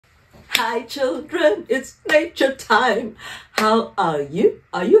Hi children, it's nature time. How are you?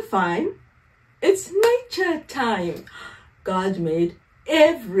 Are you fine? It's nature time. God made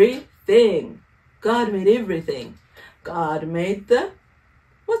everything. God made everything. God made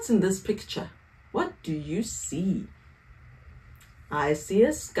what's in this picture? What do you see? I see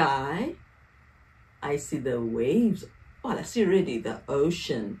a sky. I see the waves. Well, I see already the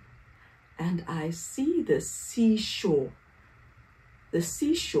ocean. And I see the seashore. The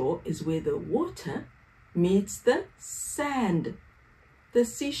seashore is where the water meets the sand. The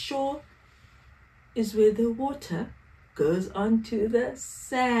seashore is where the water goes onto the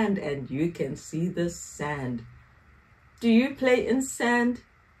sand and you can see the sand. Do you play in sand?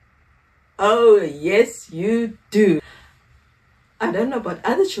 Oh, yes, you do. I don't know about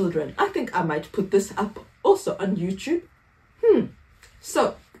other children. I think I might put this up also on YouTube.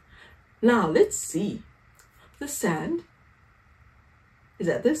 So, now let's see. The sand is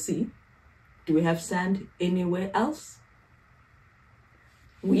at the sea. Do we have sand anywhere else?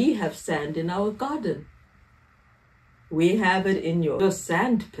 We have sand in our garden. We have it in your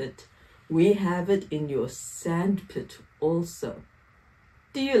sand pit. We have it in your sand pit also.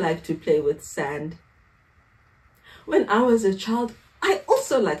 Do you like to play with sand? When I was a child, I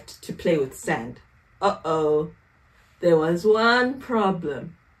also liked to play with sand. Uh-oh, there was one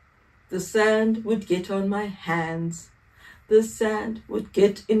problem. The sand would get on my hands. The sand would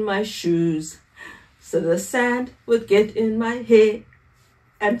get in my shoes. So the sand would get in my hair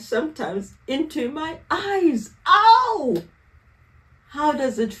and sometimes into my eyes. Ow! How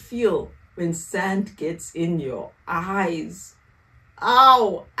does it feel when sand gets in your eyes?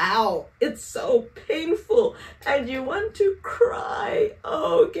 Ow, ow, it's so painful and you want to cry.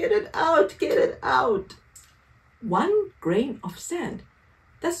 Oh, get it out, get it out. One grain of sand.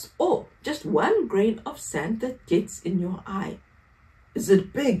 That's all, just one grain of sand that gets in your eye. Is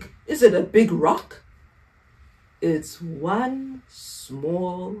it big? Is it a big rock? It's one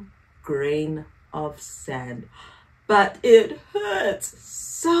small grain of sand, but it hurts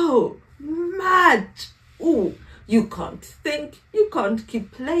so much. Ooh, you can't think, you can't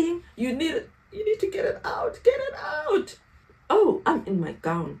keep playing. You need to get it out, get it out. Oh, I'm in my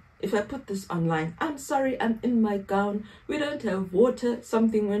gown. If I put this online, I'm sorry, I'm in my gown. We don't have water.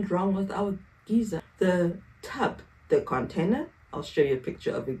 Something went wrong with our geyser. The tub, the container, I'll show you a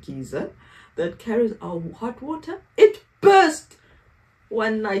picture of a geyser that carries our hot water. It burst.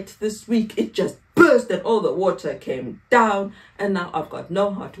 One night this week, it just burst and all the water came down. And now I've got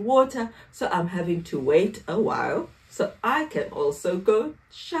no hot water. So I'm having to wait a while so I can also go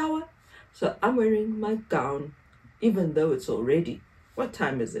shower. So I'm wearing my gown, even though it's already, what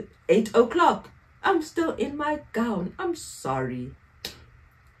time is it? 8 o'clock. I'm still in my gown. I'm sorry.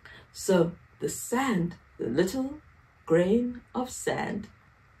 So the sand, the little grain of sand,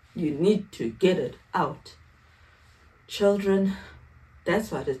 you need to get it out. Children, that's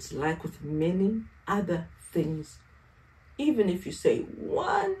what it's like with many other things. Even if you say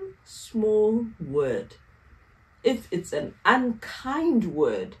one small word, if it's an unkind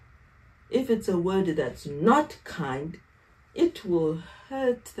word, if it's a word that's not kind, it will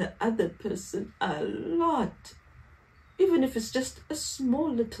hurt the other person a lot. Even if it's just a small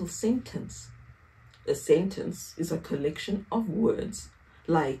little sentence. A sentence is a collection of words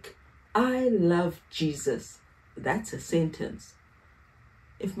like, I love Jesus. That's a sentence.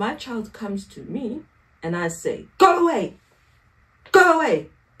 If my child comes to me and I say, go away,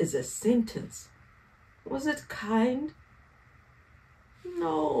 is a sentence. Was it kind?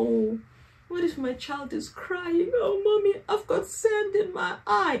 No. What if my child is crying? Oh, mommy, I've got sand in my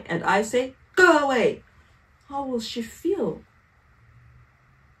eye. And I say, go away. How will she feel?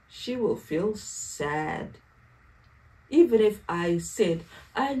 She will feel sad. Even if I said,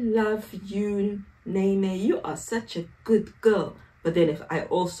 I love you, Nene, you are such a good girl. But then if I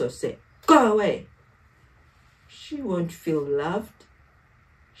also say, go away, she won't feel loved.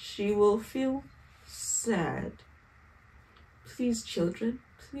 She will feel sad. Please, children,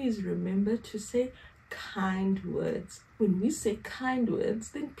 please remember to say kind words. When we say kind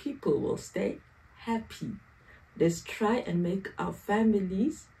words, then people will stay happy. Let's try and make our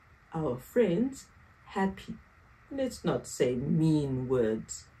families, our friends, happy. Let's not say mean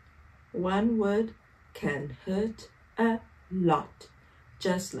words. One word can hurt a lot,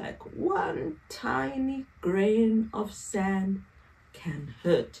 just like one tiny grain of sand can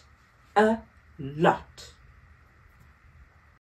hurt a lot.